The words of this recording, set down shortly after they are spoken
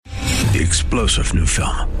The explosive new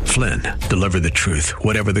film, Flynn, Deliver the Truth,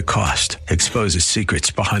 Whatever the Cost, exposes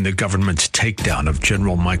secrets behind the government's takedown of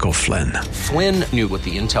General Michael Flynn. Flynn knew what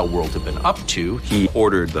the intel world had been up to. He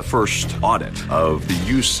ordered the first audit of the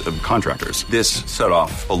use of contractors. This set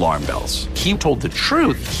off alarm bells. He told the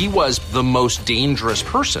truth. He was the most dangerous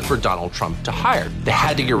person for Donald Trump to hire. They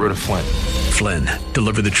had to get rid of Flynn. Flynn,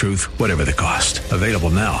 Deliver the Truth, Whatever the Cost. Available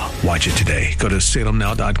now. Watch it today. Go to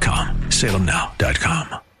salemnow.com.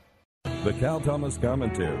 salemnow.com. The Cal Thomas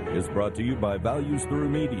Commentary is brought to you by Values Through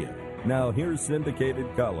Media. Now here's syndicated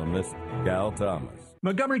columnist Cal Thomas.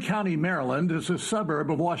 Montgomery County, Maryland is a suburb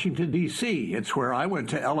of Washington, D.C. It's where I went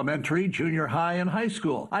to elementary, junior high, and high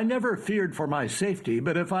school. I never feared for my safety,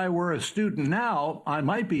 but if I were a student now, I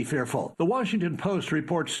might be fearful. The Washington Post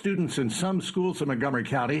reports students in some schools in Montgomery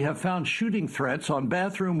County have found shooting threats on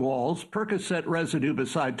bathroom walls, Percocet residue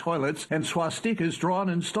beside toilets, and swastikas drawn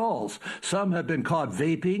in stalls. Some have been caught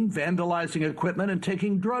vaping, vandalizing equipment, and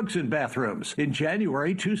taking drugs in bathrooms. In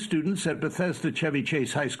January, 2 students at Bethesda Chevy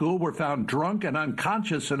Chase High School were found drunk and unconscious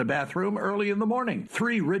in a bathroom early in the morning.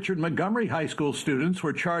 3 Richard Montgomery High School students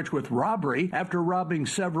were charged with robbery after robbing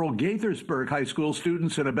several Gaithersburg High School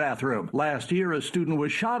students in a bathroom. Last year, a student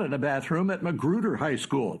was shot in a bathroom at Magruder High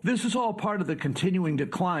School. This is all part of the continuing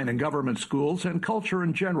decline in government schools and culture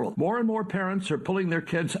in general. More and more parents are pulling their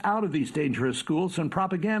kids out of these dangerous schools and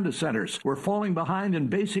propaganda centers. We're falling behind in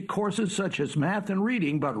basic courses such as math and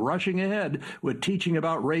reading, but rushing ahead with teaching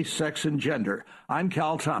about race, sex, and gender. I'm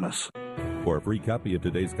Cal Thomas. For a free copy of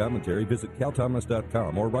today's commentary, visit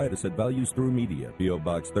calthomas.com or write us at Values Through Media, P.O.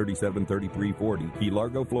 Box 373340, Key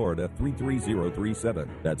Largo, Florida 33037.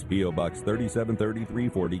 That's P.O. Box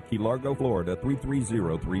 373340, Key Largo, Florida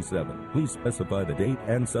 33037. Please specify the date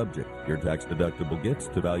and subject. Your tax-deductible gifts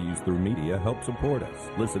to Values Through Media help support us.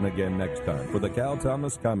 Listen again next time for the Cal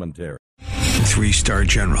Thomas Commentary. 3-star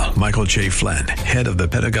General Michael J. Flynn, head of the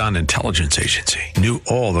Pentagon Intelligence Agency, knew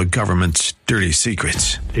all the government's dirty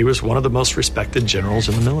secrets. He was one of the most respected generals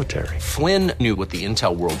in the military. Flynn knew what the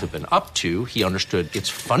intel world had been up to. He understood its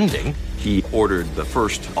funding. He ordered the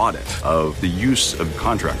first audit of the use of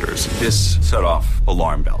contractors. This set off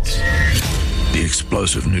alarm bells. The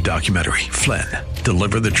explosive new documentary, Flynn,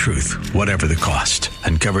 Deliver the Truth, Whatever the Cost,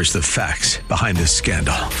 uncovers the facts behind this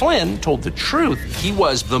scandal. Flynn told the truth. He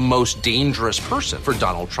was the most dangerous person for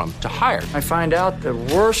Donald Trump to hire. I find out the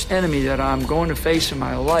worst enemy that I'm going to face in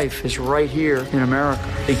my life is right here in America.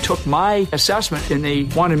 They took my assessment and they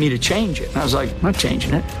wanted me to change it. And I was like, I'm not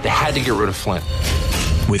changing it. They had to get rid of Flynn.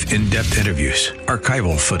 With in-depth interviews,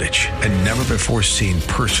 archival footage, and never-before-seen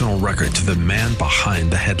personal records of the man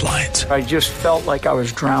behind the headlines. I just felt like I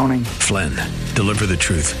was drowning. Flynn, Deliver the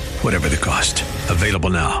Truth, Whatever the Cost.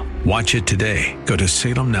 Available now. Watch it today. Go to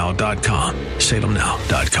salemnow.com.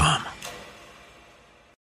 salemnow.com.